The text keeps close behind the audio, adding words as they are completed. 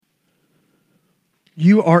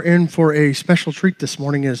You are in for a special treat this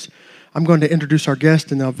morning as I'm going to introduce our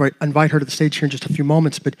guest, and I'll invite her to the stage here in just a few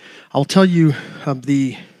moments. But I'll tell you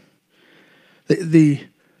the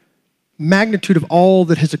magnitude of all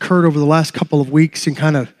that has occurred over the last couple of weeks, and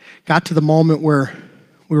kind of got to the moment where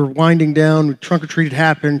we were winding down. Trunk or treat had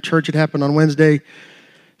happened. Church had happened on Wednesday.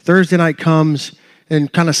 Thursday night comes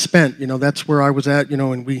and kind of spent. That's where I was at.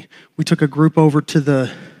 And we took a group over to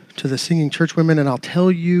the singing church women, and I'll tell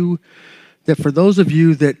you that for those of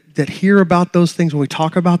you that hear about those things, when we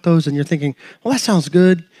talk about those and you're thinking, well, that sounds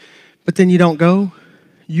good, but then you don't go,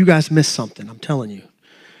 you guys missed something, I'm telling you.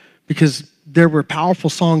 Because there were powerful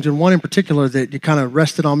songs, and one in particular that you kind of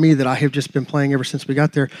rested on me that I have just been playing ever since we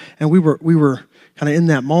got there. And we were kind of in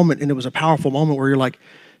that moment, and it was a powerful moment where you're like,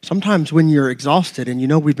 sometimes when you're exhausted,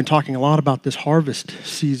 and we've been talking a lot about this harvest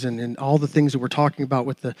season and all the things that we're talking about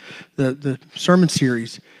with the sermon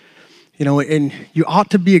series, and you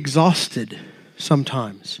ought to be exhausted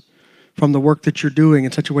sometimes from the work that you're doing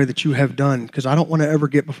in such a way that you have done, because I don't want to ever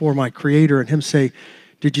get before my Creator and Him say,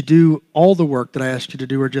 did you do all the work that I asked you to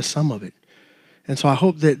do or just some of it? And so I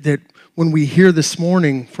hope that when we hear this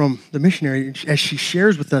morning from the missionary, as she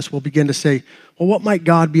shares with us, we'll begin to say, well, what might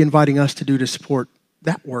God be inviting us to do to support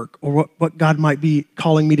that work? Or what God might be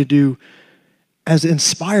calling me to do as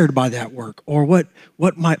inspired by that work? Or what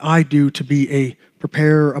might I do to be a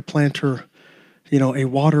preparer, a planter, a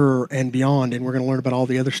waterer and beyond? And we're going to learn about all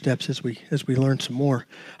the other steps as we learn some more.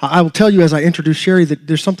 I will tell you as I introduce Sherrie that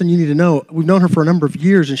there's something you need to know. We've known her for a number of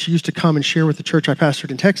years, and she used to come and share with the church I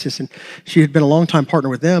pastored in Texas, and she had been a longtime partner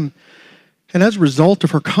with them. And as a result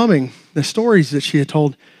of her coming, the stories that she had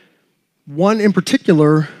told, one in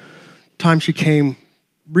particular time she came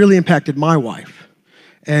really impacted my wife.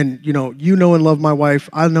 And, you know and love my wife.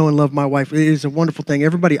 I know and love my wife. It is a wonderful thing.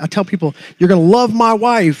 Everybody, I tell people, you're going to love my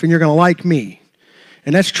wife and you're going to like me.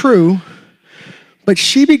 And that's true. But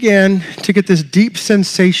she began to get this deep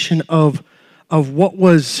sensation of what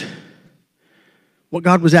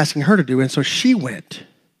God was asking her to do. And so she went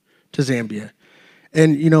to Zambia.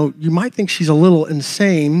 And, you might think she's a little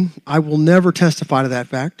insane. I will never testify to that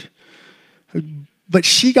fact. But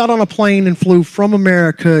she got on a plane and flew from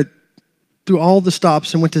America through all the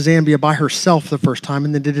stops and went to Zambia by herself the first time,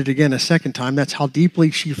 and then did it again a second time. That's how deeply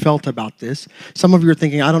she felt about this. Some of you are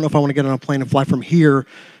thinking, I don't know if I want to get on a plane and fly from here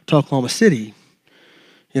to Oklahoma City.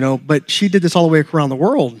 But she did this all the way around the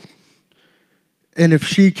world. And if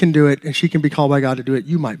she can do it, and she can be called by God to do it,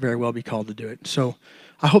 you might very well be called to do it. So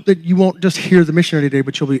I hope that you won't just hear the missionary today,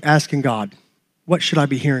 but you'll be asking God, what should I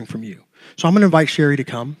be hearing from you? So I'm going to invite Sherrie to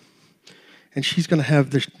come. And she's going to have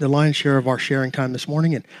the lion's share of our sharing time this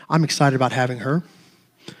morning, and I'm excited about having her.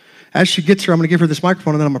 As she gets here, I'm going to give her this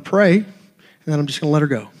microphone, and then I'm going to pray, and then I'm just going to let her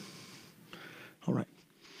go. All right.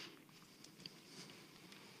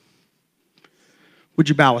 Would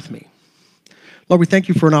you bow with me? Lord, we thank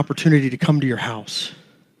you for an opportunity to come to your house.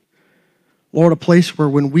 Lord, a place where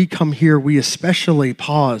when we come here, we especially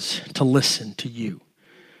pause to listen to you.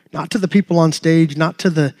 Not to the people on stage, not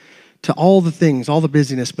to all the things, all the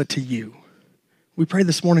busyness, but to you. We pray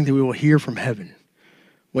this morning that we will hear from heaven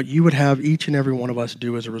what you would have each and every one of us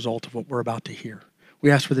do as a result of what we're about to hear.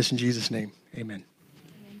 We ask for this in Jesus' name. Amen.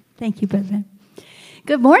 Thank you, Brother.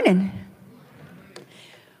 Good morning.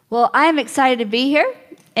 Well, I am excited to be here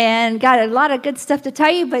and got a lot of good stuff to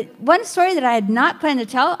tell you, but one story that I had not planned to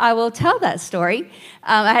tell, I will tell that story.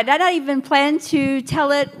 I had not even planned to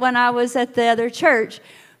tell it when I was at the other church,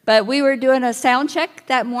 but we were doing a sound check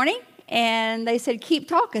that morning, and they said, keep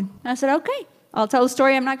talking. I said, okay. I'll tell a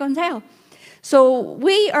story I'm not going to tell. So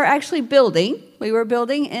we are actually building. We were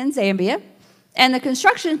building in Zambia, and the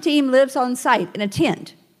construction team lives on site in a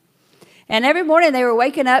tent. And every morning they were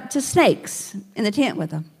waking up to snakes in the tent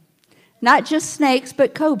with them. Not just snakes,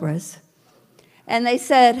 but cobras. And they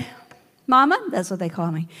said, Mama, that's what they call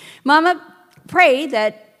me, Mama, pray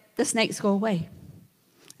that the snakes go away.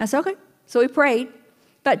 I said, okay. So we prayed.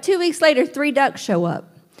 About 2 weeks later, 3 ducks show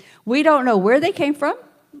up. We don't know where they came from.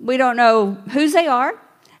 We don't know whose they are,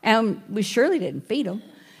 and we surely didn't feed them.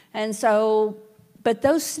 And so, but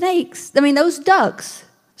those ducks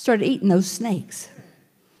started eating those snakes.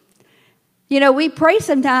 We pray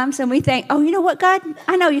sometimes, and we think, oh, you know what, God?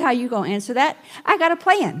 I know how you're going to answer that. I got a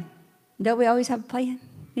plan. Don't we always have a plan?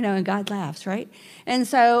 And God laughs, right? And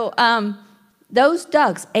so those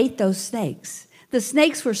ducks ate those snakes. The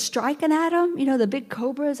snakes were striking at them. The big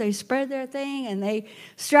cobras, they spread their thing, and they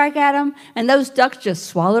strike at them, and those ducks just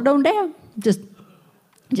swallowed them down, just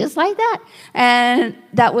like that. And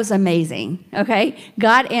that was amazing, okay?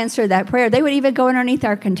 God answered that prayer. They would even go underneath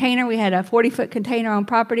our container. We had a 40-foot container on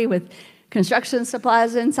property with construction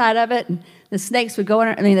supplies inside of it, and the snakes would go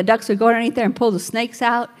the ducks would go underneath there and pull the snakes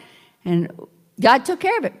out, and God took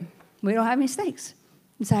care of it. We don't have any snakes.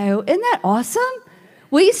 So isn't that awesome?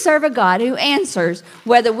 We serve a God who answers,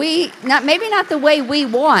 maybe not the way we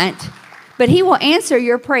want, but he will answer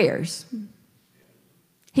your prayers.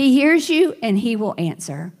 He hears you and he will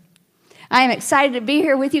answer. I am excited to be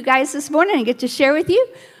here with you guys this morning and get to share with you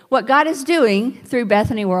what God is doing through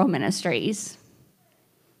Bethany World Ministries.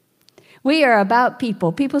 We are about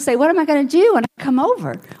people. People say, what am I going to do when I come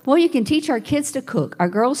over? Well, you can teach our kids to cook, our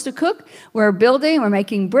girls to cook. We're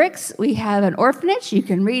making bricks. We have an orphanage. You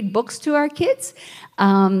can read books to our kids.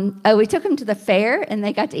 We took them to the fair, and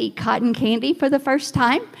they got to eat cotton candy for the first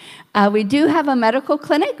time. We do have a medical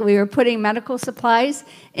clinic. We were putting medical supplies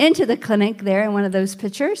into the clinic there in one of those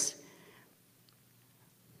pictures.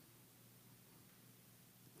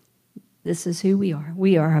 This is who we are.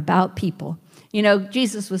 We are about people. You know,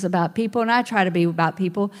 Jesus was about people, and I try to be about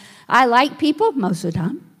people. I like people most of the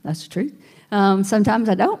time. That's the truth. Sometimes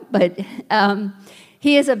I don't, but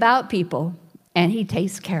he is about people, and he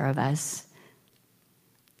takes care of us.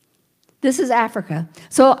 This is Africa.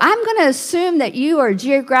 So I'm going to assume that you are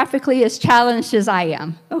geographically as challenged as I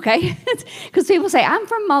am, okay? Because people say, I'm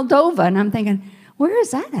from Moldova, and I'm thinking, where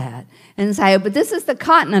is that at? And so, but this is the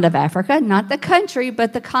continent of Africa, not the country,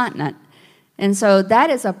 but the continent. And so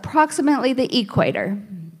that is approximately the equator.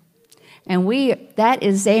 And that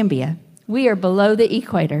is Zambia. We are below the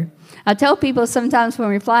equator. I tell people sometimes when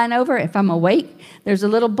we're flying over, if I'm awake, there's a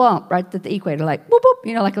little bump right at the equator, like boop,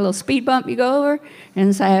 boop, like a little speed bump you go over.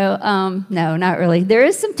 And so, no, not really. There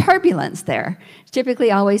is some turbulence there.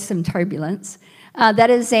 Typically always some turbulence.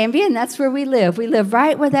 That is Zambia, and that's where we live. We live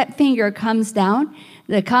right where that finger comes down.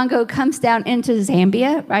 The Congo comes down into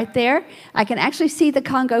Zambia right there. I can actually see the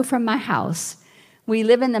Congo from my house. We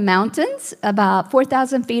live in the mountains, about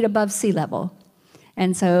 4,000 feet above sea level.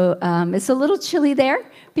 And so it's a little chilly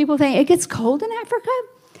there. People think it gets cold in Africa.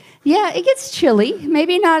 Yeah, it gets chilly.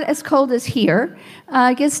 Maybe not as cold as here.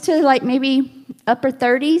 It gets to like maybe upper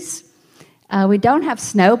 30s. We don't have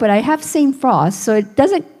snow, but I have seen frost. So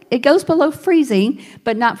it goes below freezing,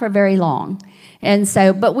 but not for very long. And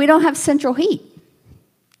so, but we don't have central heat.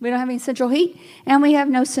 We don't have any central heat, and we have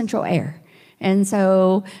no central air. And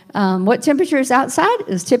so what temperature is outside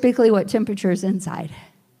is typically what temperature is inside.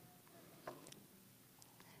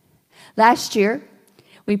 Last year,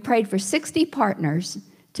 we prayed for 60 partners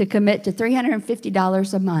to commit to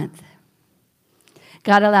 $350 a month.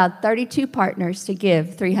 God allowed 32 partners to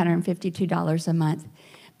give $352 a month,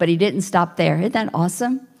 but he didn't stop there. Isn't that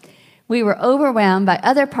awesome? We were overwhelmed by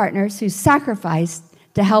other partners who sacrificed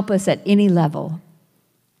to help us at any level.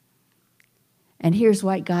 And here's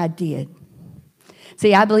what God did.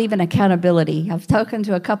 See, I believe in accountability. I've spoken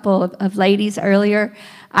to a couple of ladies earlier.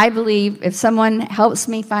 I believe if someone helps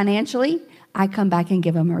me financially, I come back and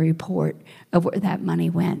give them a report of where that money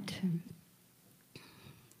went.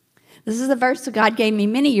 This is a verse that God gave me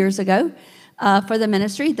many years ago for the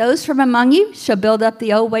ministry. Those from among you shall build up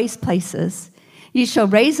the old waste places. You shall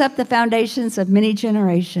raise up the foundations of many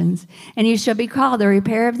generations, and you shall be called the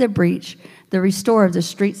repairer of the breach, the restorer of the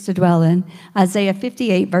streets to dwell in. Isaiah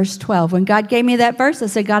 58, verse 12. When God gave me that verse, I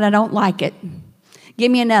said, God, I don't like it.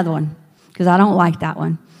 Give me another one, because I don't like that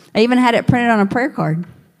one. I even had it printed on a prayer card.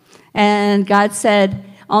 And God said,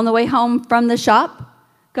 on the way home from the shop,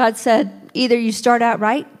 God said, either you start out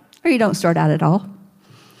right or you don't start out at all.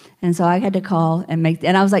 And so I had to call and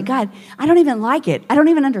I was like, God, I don't even like it. I don't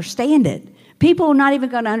even understand it. People are not even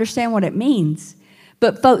going to understand what it means.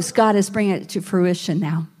 But folks, God is bringing it to fruition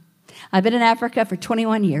now. I've been in Africa for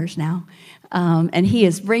 21 years now, and he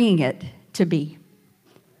is bringing it to be.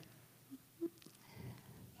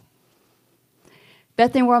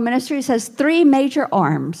 Bethany World Ministries has three major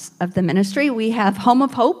arms of the ministry. We have Home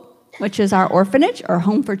of Hope, which is our orphanage or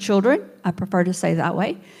home for children. I prefer to say that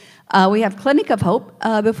way. We have Clinic of Hope.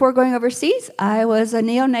 Before going overseas, I was a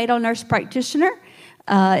neonatal nurse practitioner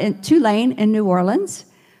in Tulane in New Orleans.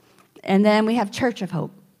 And then we have Church of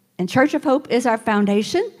Hope. And Church of Hope is our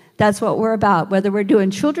foundation. That's what we're about, whether we're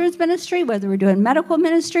doing children's ministry, whether we're doing medical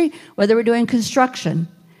ministry, whether we're doing construction.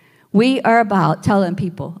 We are about telling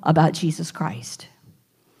people about Jesus Christ.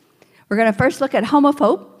 We're going to first look at Home of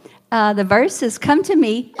Hope. The verse is, come to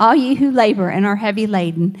me, all ye who labor and are heavy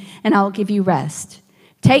laden, and I will give you rest.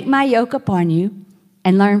 Take my yoke upon you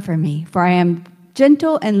and learn from me, for I am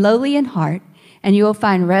gentle and lowly in heart, and you will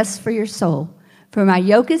find rest for your soul. For my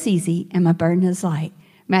yoke is easy and my burden is light.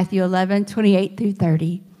 Matthew 11, 28 through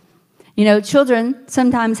 30. You know, children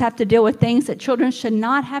sometimes have to deal with things that children should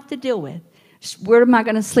not have to deal with. Where am I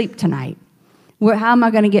going to sleep tonight? How am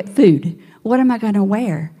I going to get food? What am I going to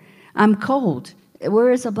wear? I'm cold.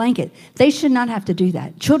 Where is a blanket? They should not have to do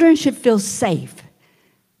that. Children should feel safe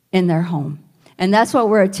in their home. And that's what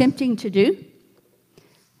we're attempting to do.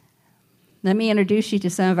 Let me introduce you to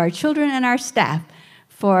some of our children and our staff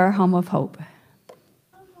for Home of Hope.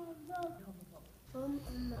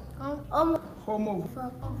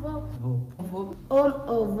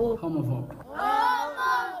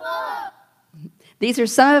 These are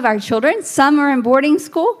some of our children. Some are in boarding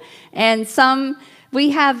school, and some,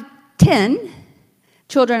 we have 10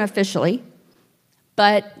 children officially,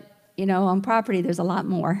 but, on property, there's a lot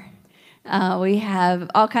more. We have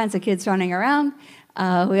all kinds of kids running around.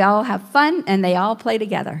 We all have fun, and they all play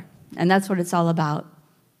together, and that's what it's all about.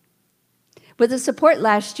 With the support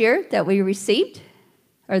last year that we received,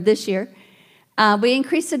 or this year, we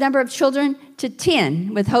increased the number of children to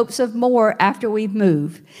 10 with hopes of more after we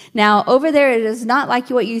move. Now, over there, it is not like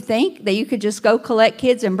what you think, that you could just go collect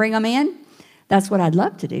kids and bring them in. That's what I'd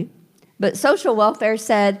love to do. But social welfare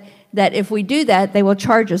said that if we do that, they will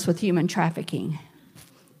charge us with human trafficking.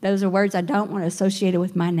 Those are words I don't want associated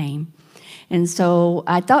with my name. And so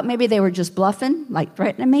I thought maybe they were just bluffing, like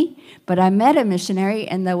threatening me. But I met a missionary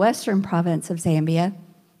in the western province of Zambia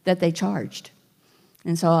that they charged.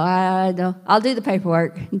 And so I'll do the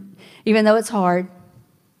paperwork, even though it's hard.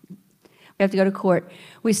 We have to go to court.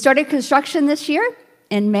 We started construction this year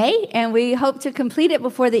in May, and we hope to complete it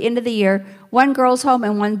before the end of the year, 1 girls' home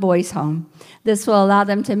and 1 boys' home. This will allow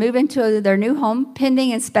them to move into their new home, pending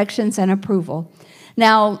inspections and approval.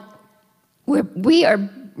 Now, we are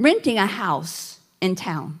renting a house in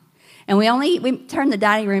town, and we turned the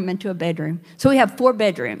dining room into a bedroom. So we have 4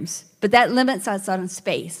 bedrooms, but that limits us on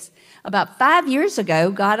space. About 5 years ago,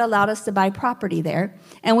 God allowed us to buy property there,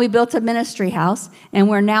 and we built a ministry house, and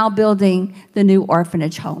we're now building the new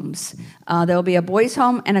orphanage homes. There will be a boys'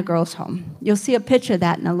 home and a girls' home. You'll see a picture of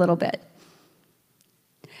that in a little bit.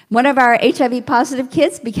 One of our HIV-positive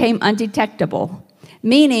kids became undetectable,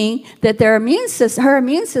 meaning that her immune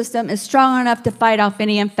system is strong enough to fight off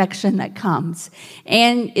any infection that comes,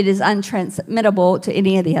 and it is untransmittable to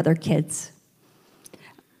any of the other kids.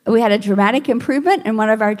 We had a dramatic improvement in one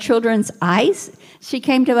of our children's eyes. She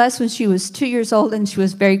came to us when she was 2 years old, and she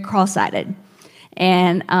was very cross-eyed,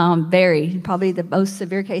 and probably the most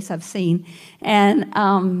severe case I've seen. And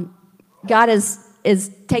God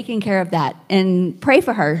is taking care of that. And pray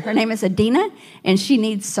for her. Her name is Adina, and she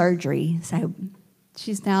needs surgery. So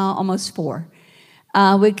she's now almost 4.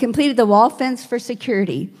 We completed the wall fence for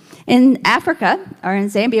security. In Africa, or in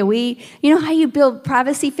Zambia, you know how you build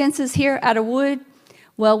privacy fences here out of wood?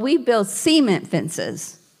 Well, we build cement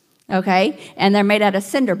fences, okay? And they're made out of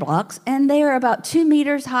cinder blocks, and they are about 2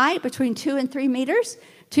 meters high, between 2 and 3 meters.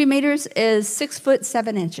 2 meters is 6 foot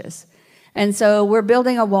 7 inches. And so we're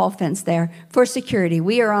building a wall fence there for security.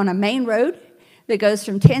 We are on a main road that goes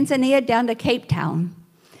from Tanzania down to Cape Town.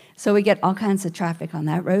 So we get all kinds of traffic on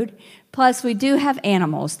that road. Plus, we do have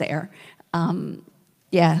animals there.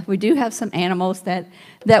 We do have some animals that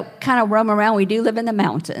kind of roam around. We do live in the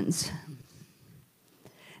mountains.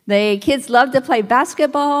 The kids love to play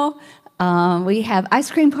basketball. We have ice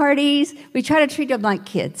cream parties. We try to treat them like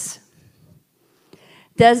kids.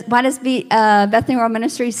 Why does Bethany World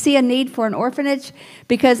Ministry see a need for an orphanage?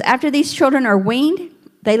 Because after these children are weaned,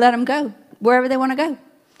 they let them go wherever they want to go.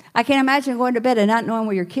 I can't imagine going to bed and not knowing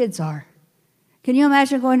where your kids are. Can you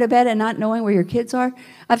imagine going to bed and not knowing where your kids are?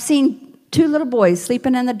 I've seen 2 little boys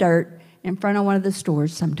sleeping in the dirt in front of one of the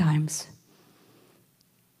stores sometimes.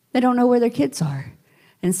 They don't know where their kids are.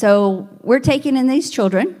 And so we're taking in these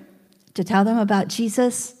children to tell them about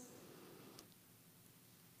Jesus,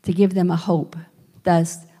 to give them a hope,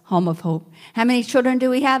 thus Home of Hope. How many children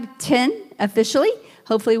do we have? 10 officially.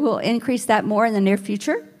 Hopefully we'll increase that more in the near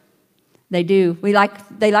future. They do.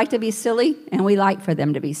 They like to be silly, and we like for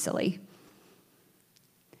them to be silly.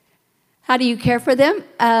 How do you care for them?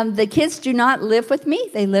 The kids do not live with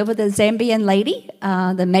me. They live with a Zambian lady,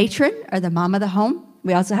 the matron or the mom of the home.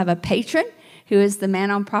 We also have a patron who is the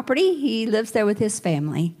man on property. He lives there with his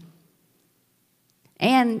family.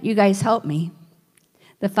 And you guys help me.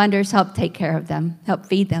 The funders help take care of them, help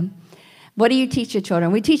feed them. What do you teach your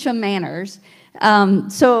children? We teach them manners.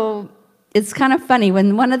 So it's kind of funny.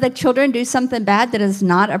 When one of the children do something bad that is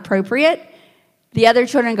not appropriate, the other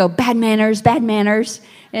children go, bad manners, bad manners.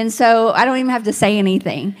 And so I don't even have to say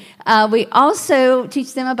anything. We also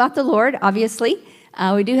teach them about the Lord, obviously.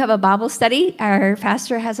 We do have a Bible study. Our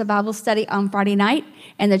pastor has a Bible study on Friday night,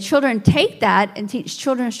 and the children take that and teach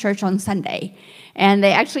children's church on Sunday. And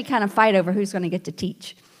they actually kind of fight over who's going to get to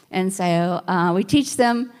teach. And so we teach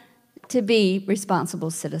them to be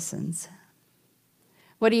responsible citizens.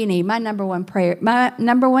 What do you need? My number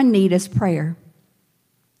one need is prayer.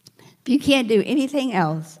 If you can't do anything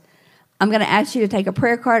else, I'm going to ask you to take a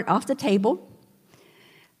prayer card off the table.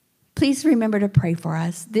 Please remember to pray for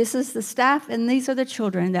us. This is the staff, and these are the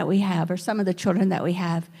children that we have, or some of the children that we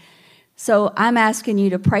have. So I'm asking you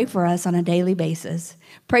to pray for us on a daily basis.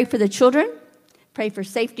 Pray for the children, pray for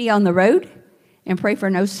safety on the road, and pray for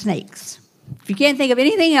no snakes. If you can't think of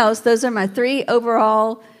anything else, those are my 3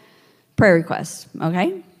 overall prayer requests,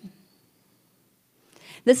 okay?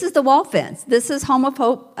 This is the wall fence. This is Home of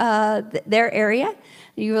Hope, their area.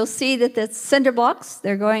 You will see that the cinder blocks,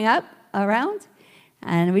 they're going up around.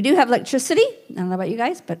 And we do have electricity. I don't know about you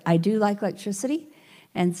guys, but I do like electricity.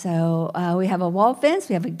 And so we have a wall fence,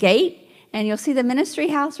 we have a gate, and you'll see the ministry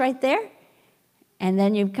house right there. And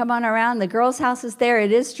then you come on around, the girls' house is there.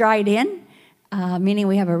 It is dried in, meaning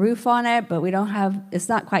we have a roof on it, but we don't have, it's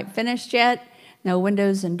not quite finished yet. No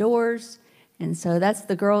windows and doors. And so that's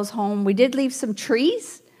the girls' home. We did leave some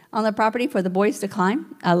trees on the property for the boys to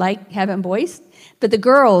climb. I like having boys. But the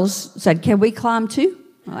girls said, can we climb too?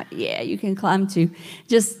 I'm like, yeah, you can climb too.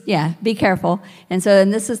 Just, yeah, be careful. And so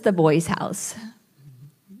then this is the boys' house.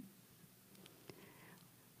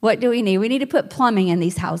 What do we need? We need to put plumbing in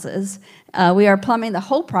these houses. We are plumbing the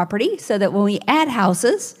whole property so that when we add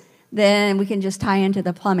houses, then we can just tie into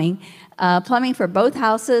the plumbing. Plumbing for both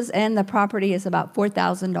houses and the property is about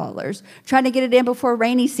 $4,000. Trying to get it in before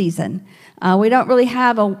rainy season. We don't really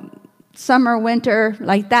have a summer, winter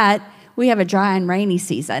like that. We have a dry and rainy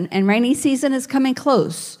season, and rainy season is coming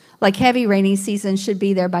close. Like heavy rainy season should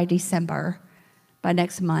be there by December, by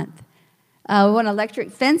next month. We want an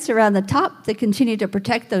electric fence around the top to continue to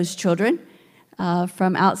protect those children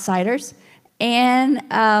from outsiders. And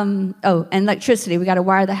electricity. We got to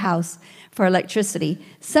wire the house for electricity.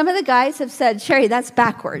 Some of the guys have said, Sherrie, that's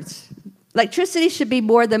backwards. Electricity should be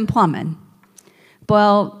more than plumbing.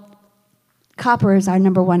 Well, copper is our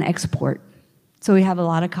number 1 export. So we have a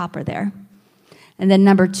lot of copper there. And then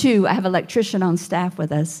number 2, I have an electrician on staff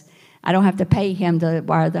with us. I don't have to pay him to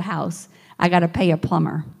wire the house. I got to pay a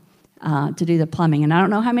plumber to do the plumbing. And I don't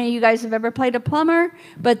know how many of you guys have ever played a plumber,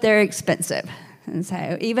 but they're expensive. And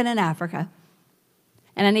so even in Africa.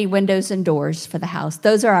 And I need windows and doors for the house.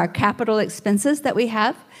 Those are our capital expenses that we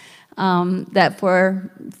have that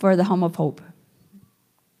for the Home of Hope.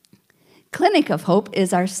 Clinic of Hope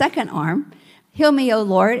is our second arm. Heal me, O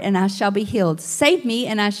Lord, and I shall be healed. Save me,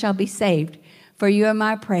 and I shall be saved. For you are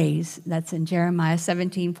my praise. That's in Jeremiah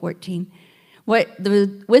 17:14. With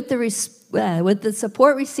the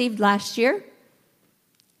support received last year,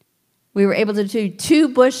 we were able to do 2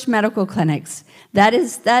 bush medical clinics. That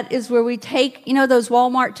is where we take, those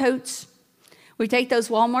Walmart totes? We take those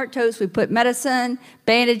Walmart totes, we put medicine,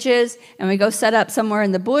 bandages, and we go set up somewhere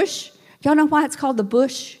in the bush. Y'all know why it's called the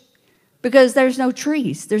bush? Because there's no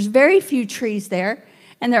trees. There's very few trees there,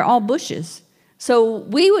 and they're all bushes. So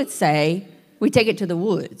we would say we take it to the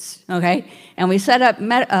woods, okay? And we set up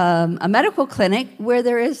a medical clinic where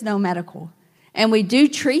there is no medical. And we do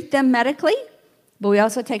treat them medically, but we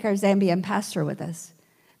also take our Zambian pastor with us.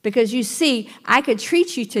 Because you see, I could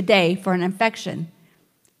treat you today for an infection,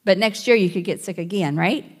 but next year you could get sick again,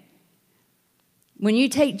 right? When you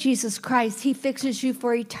take Jesus Christ, he fixes you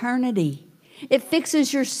for eternity. It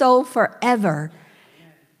fixes your soul forever.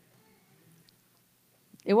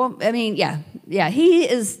 It won't, he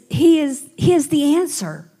is the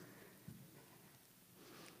answer.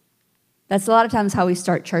 That's a lot of times how we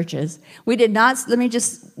start churches. We did not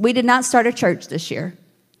start a church this year.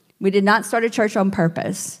 We did not start a church on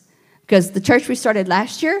purpose. Because the church we started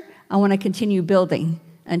last year, I want to continue building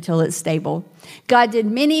until it's stable. God did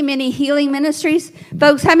many, many healing ministries.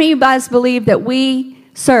 Folks, how many of you guys believe that we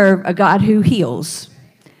serve a God who heals?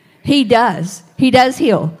 He does. He does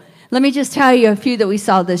heal. Let me just tell you a few that we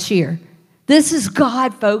saw this year. This is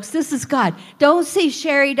God, folks. This is God. Don't see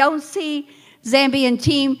Sherrie. Don't see Zambian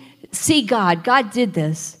team. See God. God did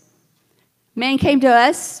this. Man came to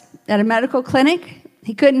us at a medical clinic.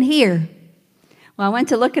 He couldn't hear. Well, I went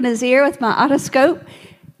to look in his ear with my otoscope,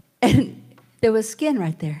 and there was skin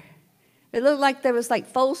right there. It looked like there was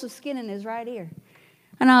folds of skin in his right ear.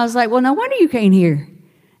 And I was like, well, no wonder you can't hear.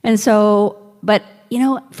 And so, but,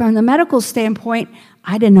 from the medical standpoint,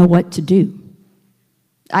 I didn't know what to do.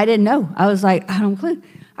 I didn't know. I was like, I don't clue.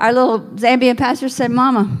 Our little Zambian pastor said,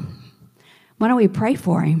 Mama, why don't we pray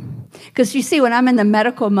for him? Because you see, when I'm in the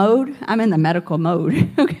medical mode,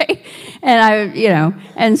 okay? And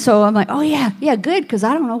and so I'm like, oh yeah, good, because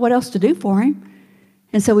I don't know what else to do for him.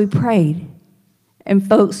 And so we prayed. And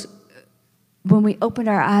folks, when we opened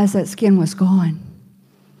our eyes, that skin was gone.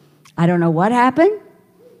 I don't know what happened,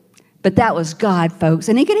 but that was God, folks,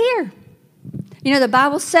 and he could hear. The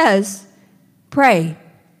Bible says, pray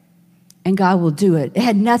and God will do it. It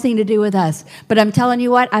had nothing to do with us. But I'm telling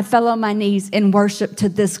you what, I fell on my knees in worship to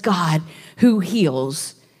this God who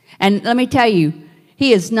heals. And let me tell you,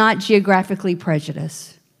 he is not geographically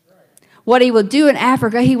prejudiced. What he will do in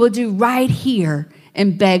Africa, he will do right here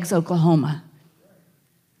in Beggs, Oklahoma.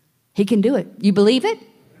 He can do it. You believe it?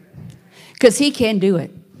 Because he can do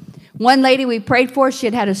it. One lady we prayed for, she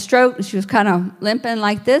had had a stroke. She was kind of limping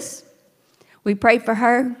like this. We prayed for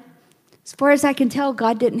her. As far as I can tell,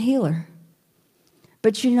 God didn't heal her.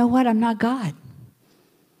 But you know what? I'm not God.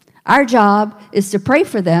 Our job is to pray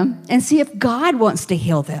for them and see if God wants to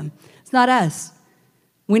heal them. It's not us.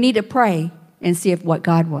 We need to pray and see if what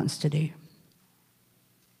God wants to do.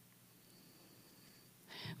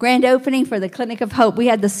 Grand opening for the Clinic of Hope. We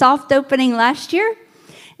had the soft opening last year,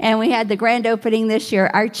 and we had the grand opening this year.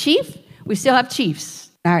 Our chief, we still have chiefs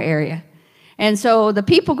in our area. And so the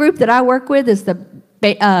people group that I work with is the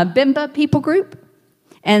Bimba people group.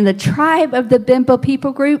 And the tribe of the Bimba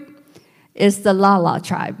people group is the Lala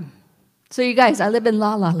tribe. So you guys, I live in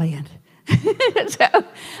La La Land.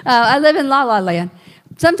 I live in La La Land.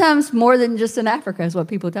 Sometimes more than just in Africa is what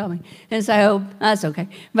people tell me. And so that's okay.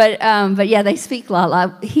 But yeah, they speak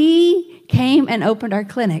Lala. He came and opened our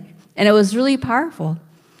clinic, and it was really powerful.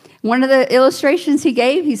 One of the illustrations he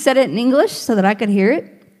gave, he said it in English so that I could hear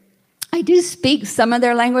it. I do speak some of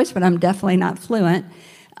their language, but I'm definitely not fluent.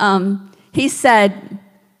 He said,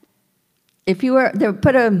 if you were to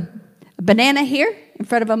put a banana here in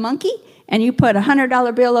front of a monkey, and you put a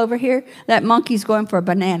 $100 bill over here, that monkey's going for a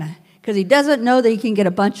banana. Because he doesn't know that he can get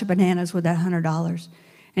a bunch of bananas with that $100.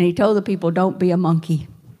 And he told the people, don't be a monkey.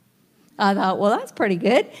 I thought, well, that's pretty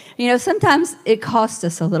good. You know, sometimes it costs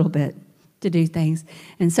us a little bit to do things.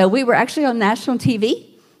 And so we were actually on national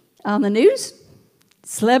TV, on the news.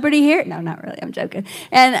 Celebrity here? No, not really. I'm joking.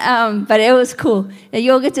 And but it was cool. And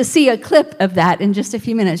you'll get to see a clip of that in just a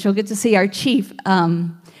few minutes. You'll get to see our chief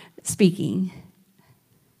speaking.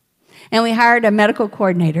 And we hired a medical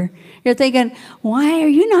coordinator. You're thinking, why are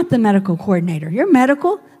you not the medical coordinator? You're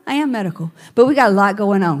medical? I am medical. But we got a lot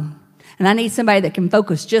going on. And I need somebody that can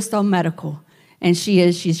focus just on medical. And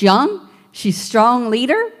she's young, she's a strong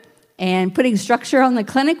leader, and putting structure on the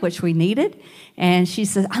clinic, which we needed. And she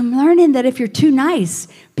says, I'm learning that if you're too nice,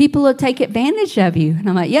 people will take advantage of you. And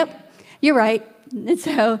I'm like, yep, you're right. And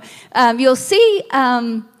so you'll see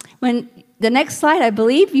when the next slide, I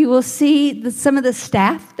believe, you will see some of the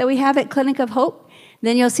staff that we have at Clinic of Hope.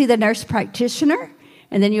 Then you'll see the nurse practitioner,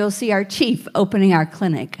 and then you'll see our chief opening our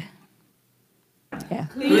clinic. Yeah.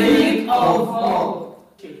 Clinic of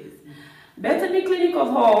Hope. Bethany Clinic of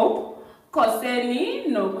Hope, koseni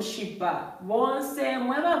no kushipa. Bonse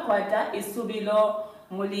mweba kwata isubilo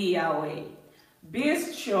muli yawe. Be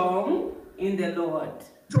strong in the Lord.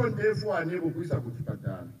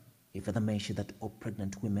 He further mentioned that all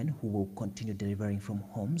pregnant women who will continue delivering from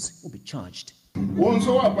homes will be charged.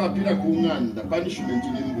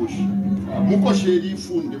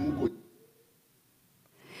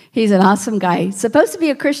 He's an awesome guy. He's supposed to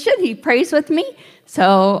be a Christian. He prays with me,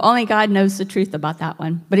 so only God knows the truth about that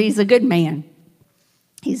one. But he's a good man.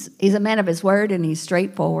 He's a man of his word, and he's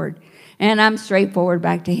straightforward. And I'm straightforward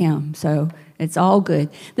back to him, so it's all good.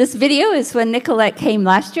 This video is when Nicolette came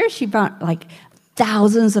last year. She brought like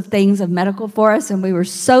thousands of things of medical for us, and we were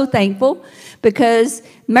so thankful because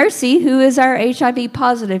Mercy, who is our HIV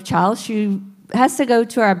positive child, she has to go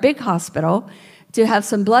to our big hospital to have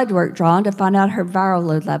some blood work drawn to find out her viral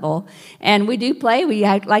load level. And we do play. We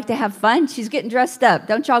like to have fun. She's getting dressed up.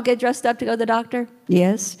 Don't y'all get dressed up to go to the doctor?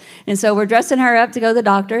 Yes. And so we're dressing her up to go to the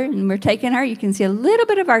doctor, and we're taking her. You can see a little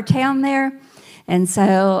bit of our town there. And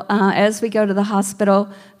so as we go to the hospital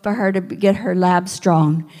for her to get her labs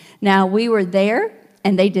drawn. Now, we were there,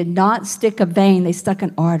 and they did not stick a vein. They stuck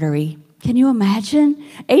an artery. Can you imagine?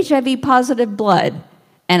 HIV-positive blood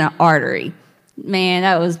and an artery. Man,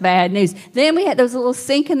 that was bad news. Then there was a little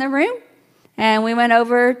sink in the room, and we went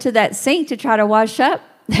over to that sink to try to wash up.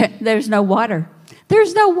 There's no water.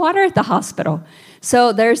 There's no water at the hospital.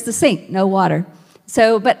 So there's the sink, no water.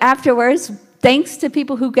 So, but afterwards, thanks to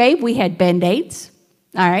people who gave, we had Band-Aids,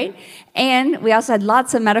 all right? And we also had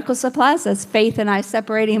lots of medical supplies. That's Faith and I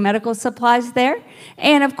separating medical supplies there.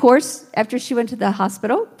 And, of course, after she went to the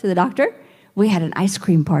hospital, to the doctor, we had an ice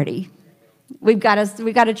cream party. We've got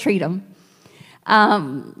to treat them.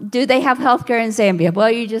 Do they have health care in Zambia?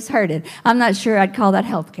 Well, you just heard it. I'm not sure I'd call that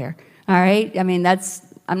health care, all right? I mean,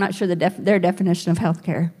 I'm not sure their definition of health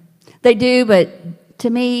care. They do, but to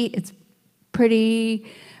me, it's pretty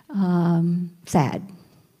sad.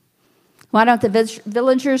 Why don't the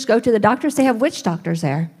villagers go to the doctors? They have witch doctors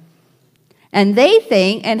there. And they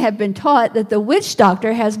think and have been taught that the witch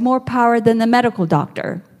doctor has more power than the medical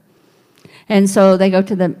doctor. And so they go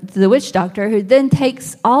to the witch doctor, who then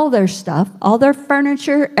takes all their stuff, all their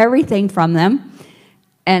furniture, everything from them,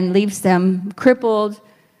 and leaves them crippled,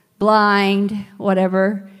 blind,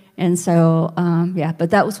 whatever. And so, but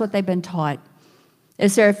that was what they've been taught.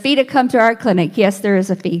 Is there a fee to come to our clinic? Yes, there is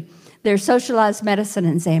a fee. There's socialized medicine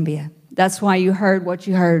in Zambia. That's why you heard what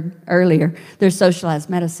you heard earlier. There's socialized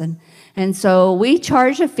medicine. And so we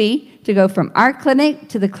charge a fee to go from our clinic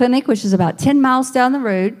to the clinic, which is about 10 miles down the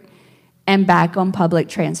road, and back on public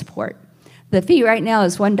transport. The fee right now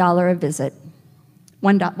is $1 a visit.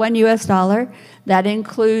 $1 US. That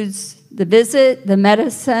includes the visit, the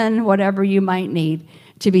medicine, whatever you might need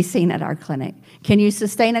to be seen at our clinic. Can you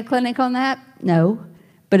sustain a clinic on that? No.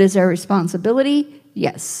 But is there responsibility?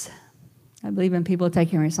 Yes. I believe in people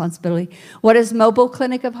taking responsibility. What is Mobile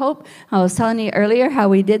Clinic of Hope? I was telling you earlier how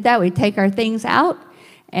we did that. We take our things out,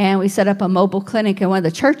 and we set up a mobile clinic in one of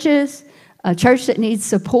the churches, a church that needs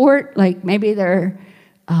support, like maybe they're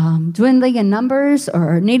dwindling in numbers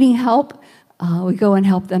or needing help. We go and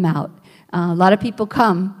help them out. A lot of people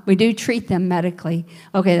come. We do treat them medically.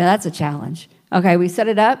 Okay, now that's a challenge. Okay, we set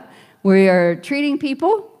it up. We are treating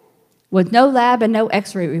people with no lab and no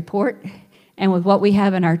x-ray report, and with what we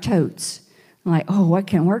have in our totes. I'm like, oh, what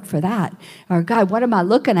can work for that? Or, God, what am I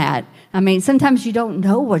looking at? I mean, sometimes you don't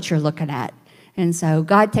know what you're looking at. And so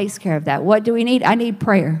God takes care of that. What do we need? I need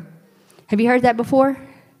prayer. Have you heard that before?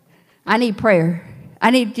 I need prayer.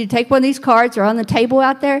 I need you to take one of these cards or on the table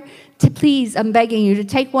out there. Please, I'm begging you to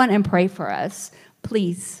take one and pray for us.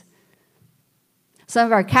 Please. Some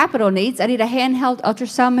of our capital needs, I need a handheld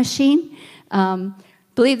ultrasound machine.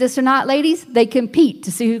 Believe this or not, ladies, they compete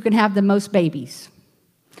to see who can have the most babies.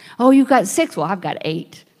 Oh, you got 6. Well, I've got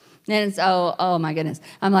 8. And so, oh my goodness.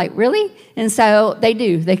 I'm like, really? And so they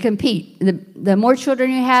do. They compete. The more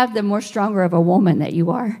children you have, the more stronger of a woman that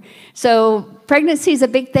you are. So pregnancy is a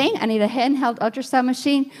big thing. I need a handheld ultrasound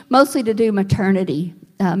machine, mostly to do maternal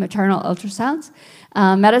ultrasounds.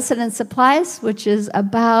 Medicine and supplies, which is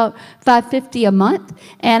about $550 a month,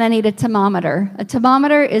 and I need a thermometer. A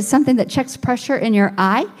thermometer is something that checks pressure in your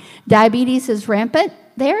eye. Diabetes is rampant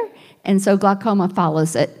there, and so glaucoma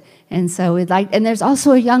follows it. And so and there's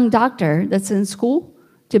also a young doctor that's in school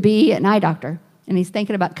to be an eye doctor, and he's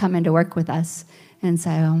thinking about coming to work with us. And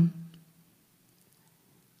so,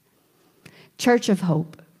 Church of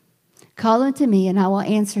Hope. Call unto me, and I will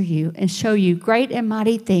answer you and show you great and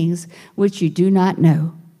mighty things which you do not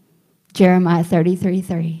know. Jeremiah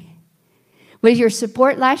 33:3. With your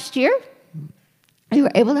support last year, we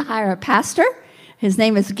were able to hire a pastor. His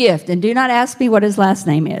name is Gift, and do not ask me what his last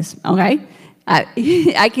name is, okay?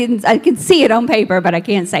 I can see it on paper, but I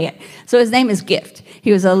can't say it. So his name is Gift.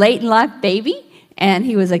 He was a late-in-life baby, and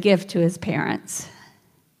he was a gift to his parents.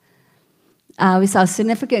 We saw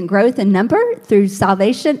significant growth in number through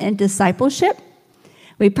salvation and discipleship.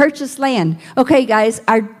 We purchased land. Okay, guys,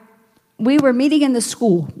 we were meeting in the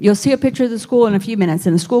school. You'll see a picture of the school in a few minutes,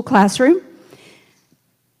 in the school classroom.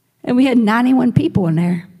 And we had 91 people in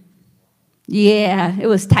there. Yeah, it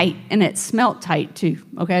was tight, and it smelled tight, too.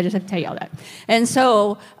 Okay, I just have to tell y'all that. And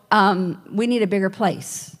so we need a bigger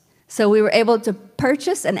place. So we were able to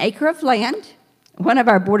purchase an acre of land. One of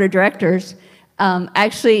our board of directors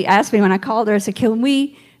actually asked me when I called her, I said,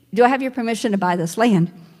 do I have your permission to buy this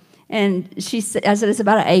land? And I said, it's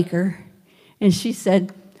about an acre. And she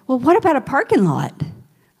said, well, what about a parking lot?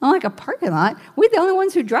 I'm like, a parking lot? We're the only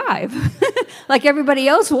ones who drive. Like everybody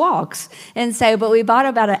else walks. And so, but we bought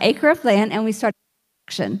about an acre of land, and we started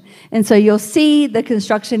construction. And so you'll see the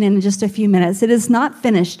construction in just a few minutes. It is not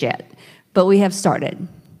finished yet, but we have started.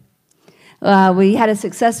 We had a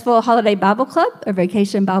successful holiday Bible club, a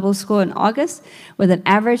vacation Bible school in August, with an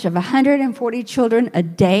average of 140 children a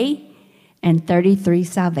day and 33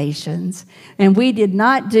 salvations. And we did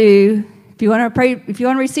not do, if you want to pray, if you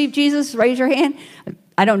want to receive Jesus, raise your hand.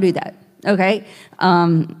 I don't do that, okay?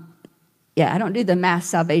 I don't do the mass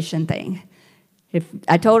salvation thing.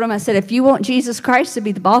 I told him, I said, if you want Jesus Christ to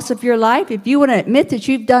be the boss of your life, if you want to admit that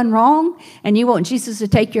you've done wrong and you want Jesus to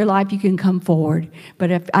take your life, you can come forward.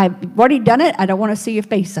 But if I've already done it, I don't want to see your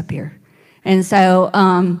face up here. And so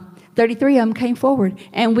 33 of them came forward,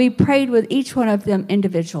 and we prayed with each one of them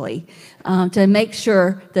individually to make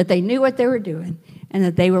sure that they knew what they were doing and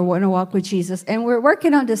that they were wanting to walk with Jesus. And we're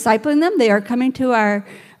working on discipling them. They are coming to our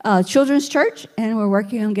children's church, and we're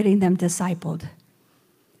working on getting them discipled.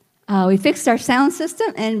 We fixed our sound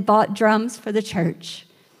system and bought drums for the church.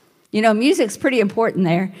 You know, music's pretty important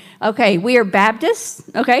there. Okay, we are Baptists,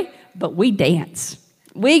 okay, but we dance.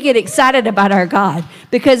 We get excited about our God.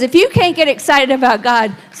 Because if you can't get excited about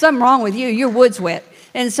God, something wrong with you. Your wood's wet.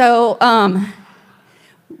 And so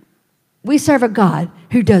We serve a God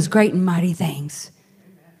who does great and mighty things.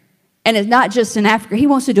 And it's not just in Africa. He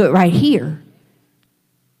wants to do it right here.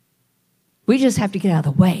 We just have to get out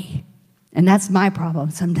of the way. And that's my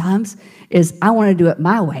problem sometimes, is I want to do it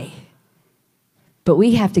my way. But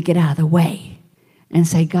we have to get out of the way and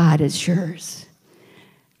say, God, it's yours.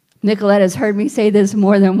 Nicolette has heard me say this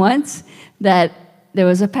more than once, that there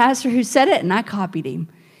was a pastor who said it, and I copied him.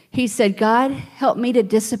 He said, God, help me to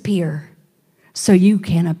disappear so you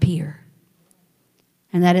can appear.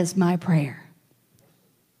 And that is my prayer,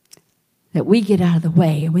 that we get out of the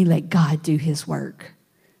way and we let God do his work.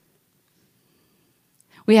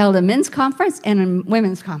 We held a men's conference and a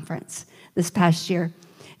women's conference this past year.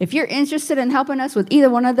 If you're interested in helping us with either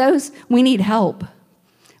one of those, we need help.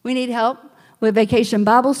 We need help with Vacation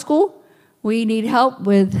Bible School. We need help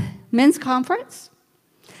with men's conference.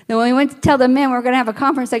 Then when we went to tell the men we're going to have a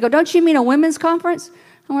conference, they go, don't you mean a women's conference?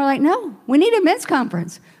 And we're like, no, we need a men's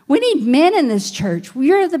conference. We need men in this church.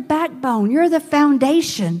 You're the backbone. You're the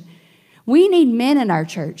foundation. We need men in our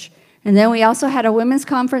church. And then we also had a women's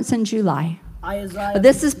conference in July.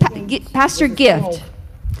 This is Pastor Gift.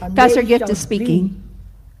 Pastor Gift is speaking.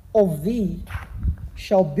 Of thee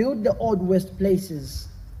shall build the old waste places.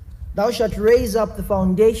 Thou shalt raise up the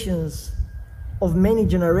foundations of many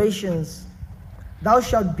generations. Thou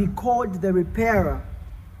shalt be called the repairer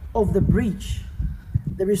of the breach,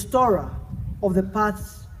 the restorer of the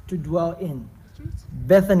paths to dwell in.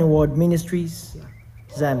 Bethany Ward Ministries,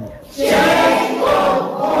 Zambia.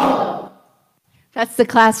 That's the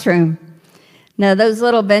classroom. Now, those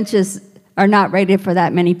little benches are not rated for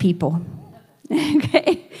that many people.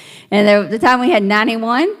 Okay? And the time we had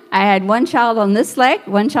 91, I had one child on this leg,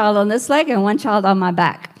 one child on this leg, and one child on my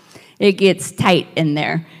back. It gets tight in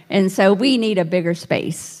there. And so we need a bigger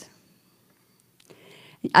space.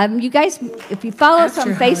 You guys, if you follow us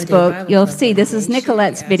on Facebook, you'll see this is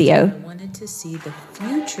Nicolette's video. I wanted to see the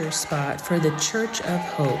future spot for the Church of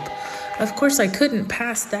Hope. Of course, I couldn't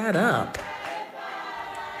pass that up.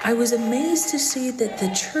 I was amazed to see that the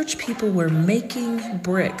church people were making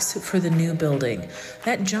bricks for the new building.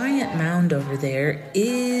 That giant mound over there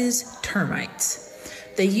is termites.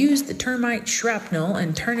 They use the termite shrapnel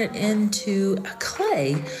and turn it into a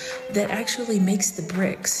clay that actually makes the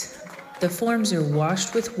bricks. The forms are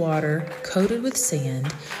washed with water, coated with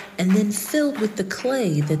sand, and then filled with the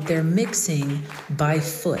clay that they're mixing by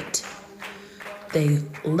foot. They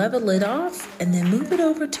level it off and then move it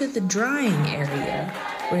over to the drying area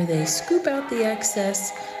where they scoop out the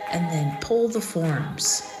excess and then pull the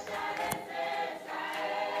forms.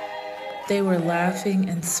 They were laughing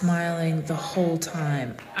and smiling the whole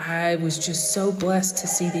time. I was just so blessed to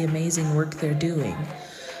see the amazing work they're doing.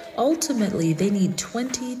 Ultimately, they need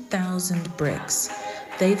 20,000 bricks.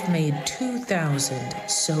 They've made 2,000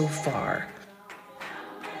 so far.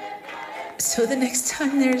 So the next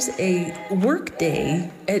time there's a work day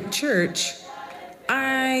at church,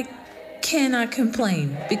 I cannot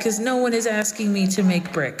complain because no one is asking me to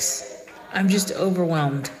make bricks. I'm just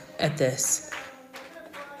overwhelmed at this.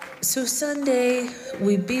 So Sunday,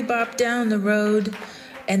 we bebop down the road,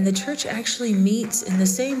 and the church actually meets in the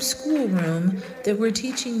same schoolroom that we're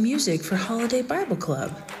teaching music for Holiday Bible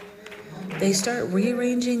Club. They start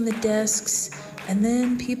rearranging the desks, and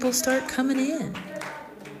then people start coming in.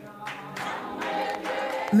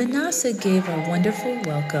 Manasseh gave a wonderful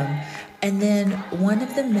welcome, and then one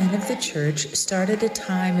of the men of the church started a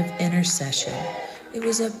time of intercession. It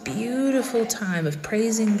was a beautiful time of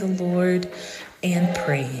praising the Lord and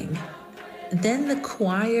praying. Then the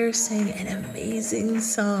choir sang an amazing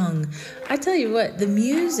song. I tell you what, the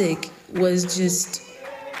music was just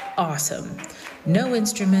awesome. No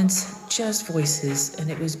instruments, just voices, and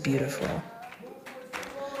it was beautiful.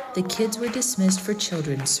 The kids were dismissed for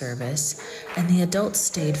children's service, and the adults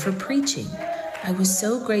stayed for preaching. I was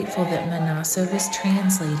so grateful that Manasseh was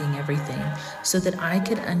translating everything so that I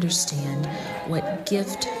could understand what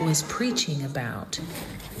Gift was preaching about.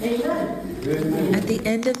 At the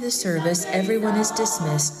end of the service, everyone is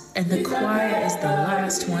dismissed, and the choir is the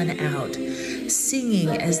last one out, singing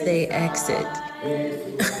as they exit.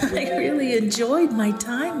 I really enjoyed my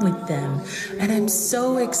time with them, and I'm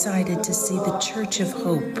so excited to see the Church of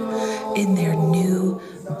Hope in their new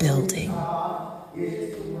building.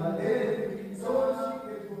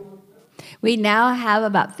 We now have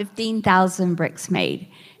about 15,000 bricks made.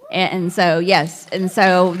 And so, yes, and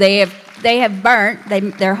so they have burnt,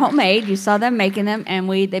 they're homemade. You saw them making them, and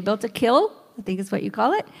they built a kiln, I think is what you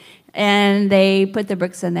call it, and they put the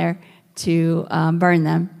bricks in there to burn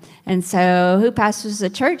them. And so who pastors the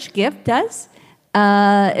church? Gift does.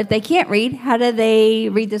 If they can't read, how do they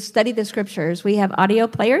study the scriptures? We have audio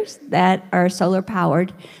players that are solar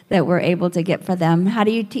powered that we're able to get for them. How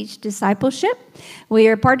do you teach discipleship? We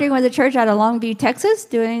are partnering with a church out of Longview, Texas,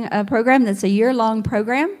 doing a program that's a year-long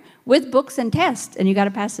program with books and tests, and you got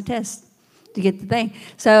to pass the test to get the thing.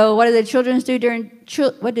 So what do the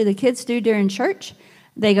what do the kids do during church?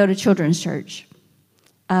 They go to children's church.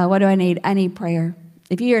 What do I need? I need prayer.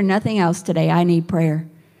 If you hear nothing else today, I need prayer.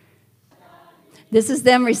 This is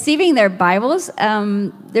them receiving their Bibles.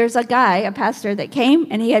 There's a pastor that came,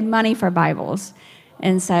 and he had money for Bibles.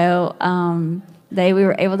 And so we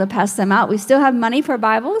were able to pass them out. We still have money for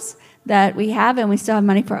Bibles that we have, and we still have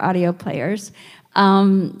money for audio players.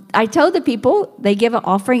 I told the people, they give an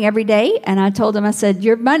offering every day, and I told them, I said,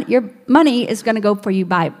 your money is going to go for you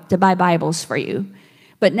to buy Bibles for you.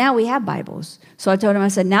 But now we have Bibles. So I told them, I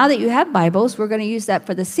said, now that you have Bibles, we're going to use that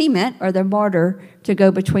for the cement or the mortar to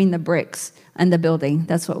go between the bricks and the building.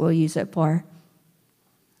 That's what we'll use it for.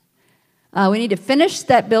 We need to finish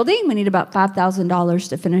that building. We need about $5,000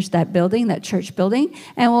 to finish that building, that church building.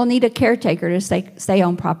 And we'll need a caretaker to stay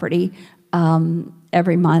on property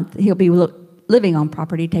every month. He'll be living on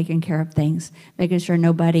property, taking care of things, making sure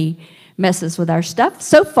nobody messes with our stuff.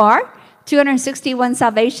 So far, 261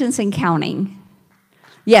 salvations and counting.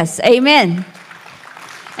 Yes, amen.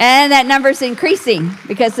 And that number's increasing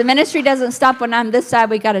because the ministry doesn't stop when I'm this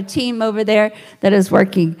side. We got a team over there that is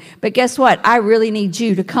working. But guess what? I really need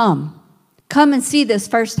you to come. Come and see this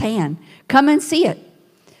firsthand. Come and see it.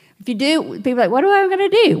 If you do, people are like, what am I going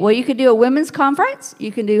to do? Well, you could do a women's conference.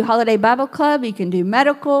 You can do Holiday Bible Club. You can do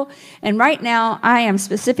medical. And right now, I am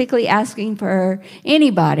specifically asking for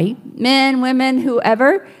anybody, men, women,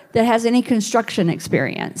 whoever, that has any construction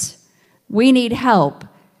experience. We need help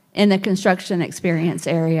in the construction experience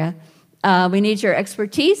area. We need your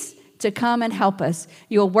expertise to come and help us.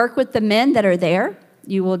 You'll work with the men that are there.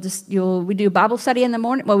 We do Bible study in the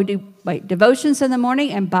morning. Well, we do devotions in the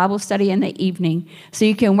morning and Bible study in the evening. So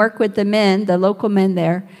you can work with the men, the local men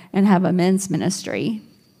there, and have a men's ministry.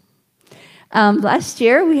 Last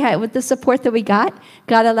year, with the support that we got,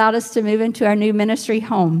 God allowed us to move into our new ministry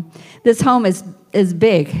home. This home is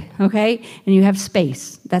big, okay? And you have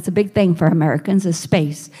space. That's a big thing for Americans, is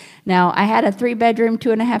space. Now, I had a 3-bedroom,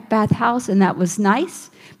 2.5-bath house, and that was nice.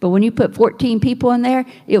 But when you put 14 people in there,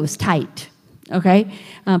 it was tight, okay?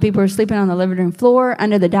 People were sleeping on the living room floor,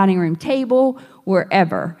 under the dining room table,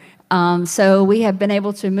 wherever. So we have been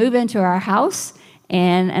able to move into our house.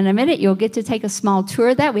 And in a minute, you'll get to take a small tour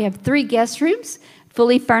of that. We have 3 guest rooms,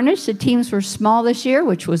 fully furnished. The teams were small this year,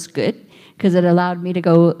 which was good, because it allowed me to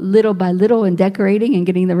go little by little in decorating and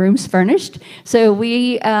getting the rooms furnished. So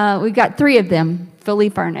we got 3 of them fully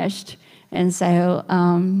furnished. And so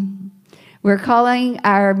we're calling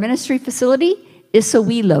our ministry facility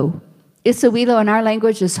Isawilo. Isawilo in our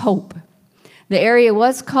language is hope. The area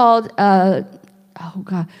was called,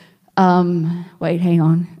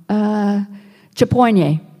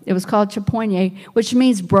 Chapogne. It was called Chapogne, which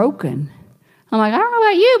means broken. I'm like, I don't know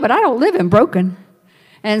about you, but I don't live in broken.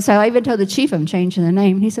 And so I even told the chief I'm changing the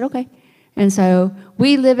name. He said, okay. And so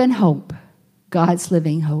we live in hope, God's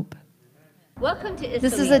living hope. Welcome to Isawilo.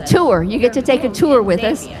 This is a tour. You get to take a tour with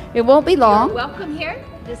us. It won't be long. You're welcome here.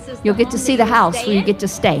 This is You'll get to see the house where you get to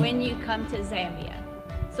stay. When you come to Zambia.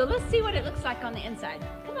 So let's see what it looks like on the inside.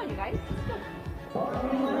 Come on, you guys. Let's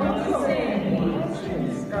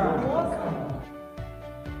go.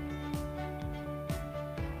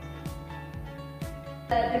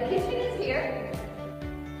 The kitchen is here.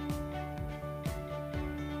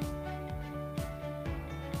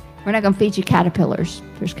 We're not going to feed you caterpillars.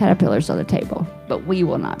 There's caterpillars on the table, but we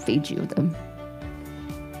will not feed you them.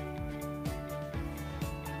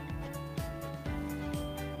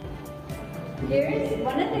 Here's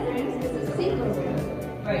one of the rooms. It's a single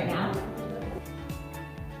room right now.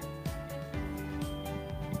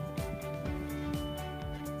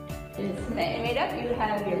 It's made up. You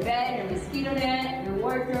have your bed, your mosquito net, your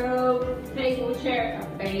wardrobe, table, chair, a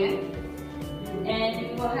fan, and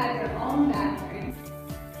you will have your own bathroom.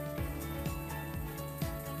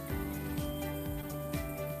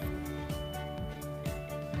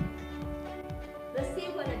 Let's see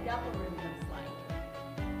what a double room looks like.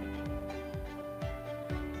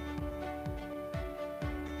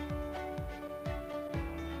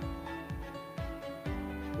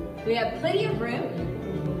 We have plenty of room.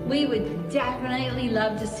 We would definitely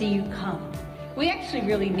love to see you come. We actually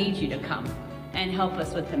really need you to come and help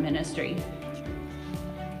us with the ministry.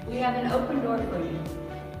 We have an open door for you.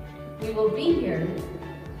 We will be here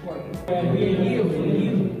for you. And we're here for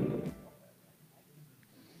you.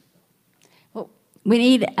 Well, we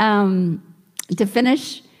need to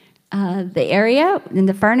finish the area and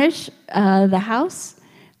to furnish the house.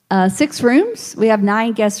 6 rooms. We have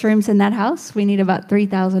 9 guest rooms in that house. We need about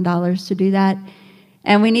 $3,000 to do that.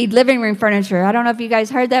 And we need living room furniture. I don't know if you guys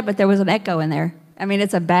heard that, but there was an echo in there. I mean,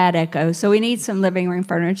 it's a bad echo. So we need some living room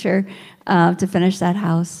furniture to finish that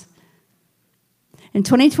house. In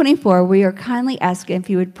 2024, we are kindly asking if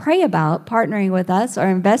you would pray about partnering with us or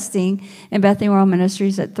investing in Bethany World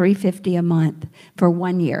Ministries at $350 a month for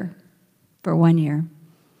 1 year. For 1 year.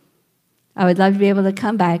 I would love to be able to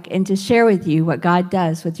come back and to share with you what God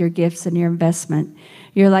does with your gifts and your investment.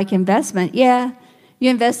 You're like, investment? Yeah,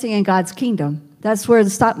 you're investing in God's kingdom. That's where the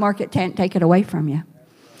stock market can't take it away from you.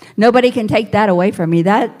 Nobody can take that away from you.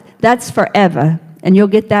 That's forever, and you'll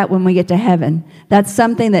get that when we get to heaven. That's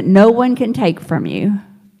something that no one can take from you.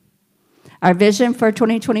 Our vision for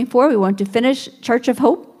 2024, we want to finish Church of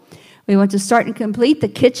Hope. We want to start and complete the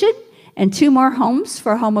kitchen and 2 more homes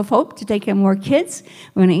for Home of Hope to take in more kids.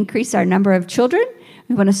 We want to increase our number of children.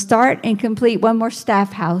 We want to start and complete 1 more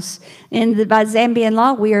staff house. By Zambian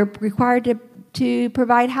law, we are required to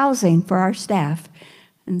provide housing for our staff.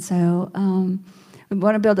 And so we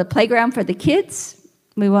want to build a playground for the kids.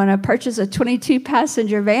 We want to purchase a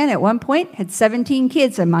 22-passenger van. At one point, had 17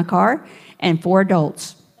 kids in my car and 4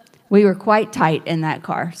 adults. We were quite tight in that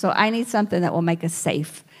car. So I need something that will make us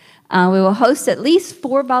safe. We will host at least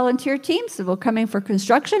 4 volunteer teams that will come in for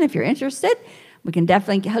construction. If you're interested, we can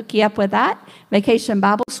definitely hook you up with that. Vacation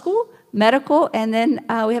Bible School, medical, and then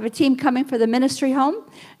we have a team coming for the ministry home,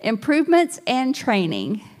 improvements, and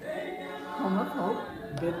training. Home of Hope.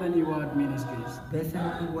 Bethany World Ministries.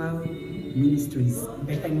 Bethany World Ministries.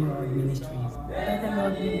 Bethany World Ministries. Bethany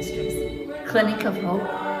World Ministries. Clinic of Hope.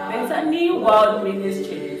 Bethany World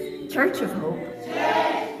Ministries. Church of Hope.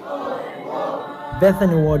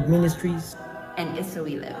 Bethany World Ministries. And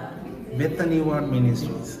Isuilo. Bethany World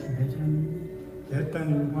Ministries.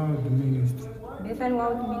 Bethany World Ministries. Bethany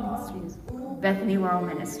World Ministries. Bethany World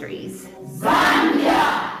Ministries.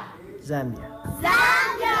 Zambia.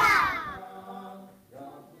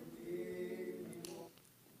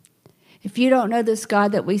 If you don't know this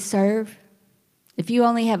God that we serve, if you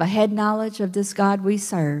only have a head knowledge of this God we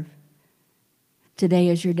serve, today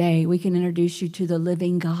is your day. We can introduce you to the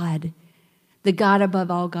living God, the God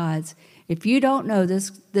above all gods. If you don't know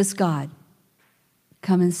this God,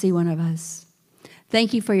 come and see one of us.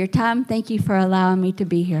 Thank you for your time. Thank you for allowing me to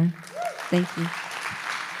be here. Thank you.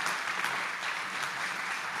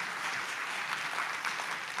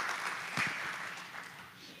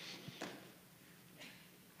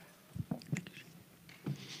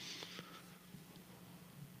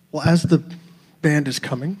 Well, as the band is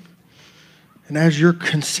coming, and as you're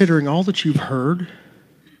considering all that you've heard,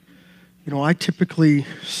 I typically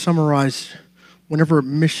summarize whenever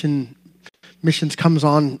missions comes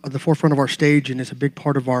on the forefront of our stage, and it's a big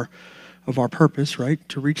part of our purpose, right?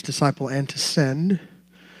 To reach, disciple, and to send.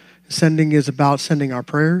 Sending is about sending our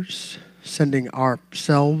prayers, sending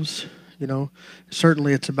ourselves.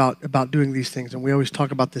 Certainly it's about doing these things, and we always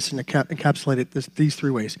talk about this and encapsulate it these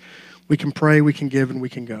 3 ways. We can pray, we can give, and we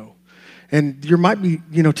can go. And you might be,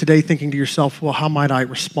 today thinking to yourself, well, how might I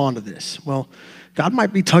respond to this? Well, God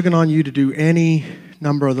might be tugging on you to do any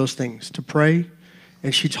number of those things, to pray,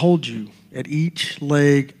 and she told you at each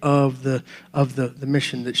leg of the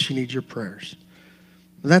mission that she needs your prayers.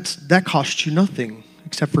 That costs you nothing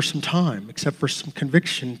except for some time, except for some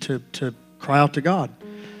conviction to cry out to God.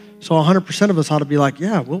 So 100% of us ought to be like,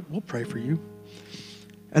 yeah, we'll pray for you.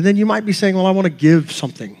 And then you might be saying, well, I want to give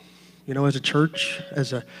something. As a church,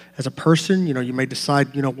 as a person, you may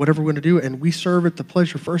decide, whatever we're going to do, and we serve at the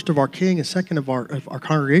pleasure first of our King and second of our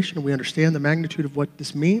congregation, and we understand the magnitude of what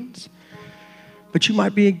this means. But you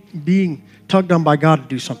might be being tugged on by God to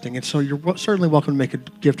do something, and so you're certainly welcome to make a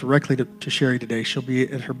gift directly to Sherrie today. She'll be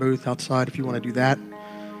at her booth outside if you want to do that.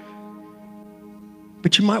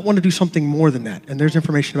 But you might want to do something more than that, and there's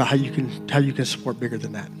information about how you can support bigger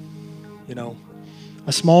than that.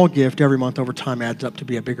 A small gift every month over time adds up to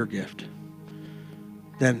be a bigger gift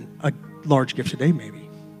than a large gift today, maybe.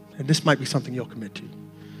 And this might be something you'll commit to.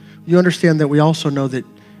 You understand that we also know that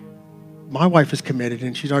my wife is committed,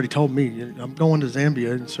 and she's already told me, I'm going to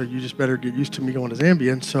Zambia, and so you just better get used to me going to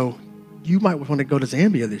Zambia. And so you might want to go to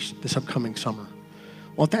Zambia this upcoming summer.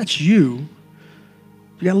 Well, if that's you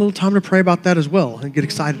got a little time to pray about that as well and get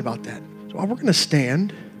excited about that. So we're going to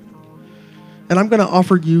stand. And I'm going to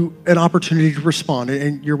offer you an opportunity to respond.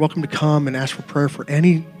 And you're welcome to come and ask for prayer for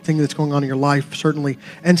anything that's going on in your life, certainly.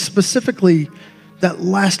 And specifically, that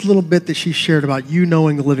last little bit that she shared about you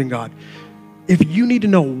knowing the living God. If you need to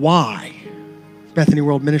know why Bethany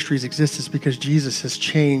World Ministries exists, it's because Jesus has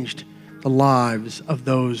changed the lives of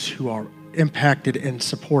those who are impacted and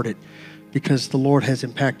supported because the Lord has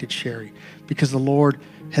impacted Sherrie. Because the Lord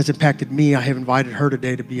has impacted me, I have invited her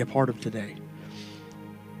today to be a part of today.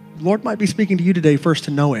 The Lord might be speaking to you today first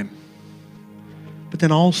to know him, but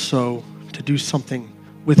then also to do something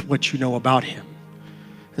with what you know about him.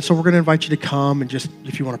 And so we're going to invite you to come and just,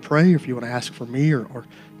 if you want to pray, or if you want to ask for me or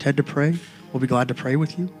Ted to pray, we'll be glad to pray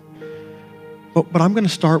with you. But I'm going to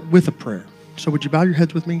start with a prayer. So would you bow your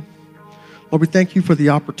heads with me? Lord, we thank you for the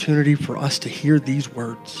opportunity for us to hear these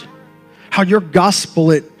words. How your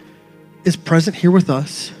gospel, it is present here with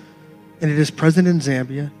us, and it is present in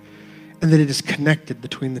Zambia, and that it is connected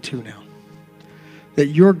between the two now. That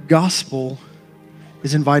your gospel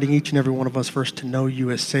is inviting each and every one of us first to know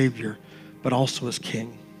you as Savior, but also as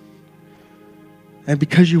King. And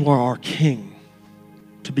because you are our King,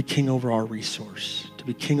 to be King over our resource, to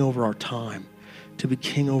be King over our time, to be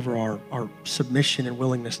King over our submission and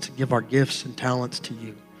willingness to give our gifts and talents to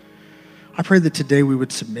you. I pray that today we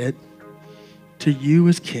would submit to you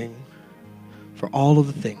as King for all of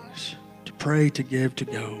the things, to pray, to give, to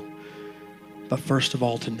go, but first of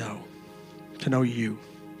all to know you.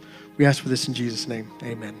 We ask for this in Jesus' name,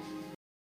 amen.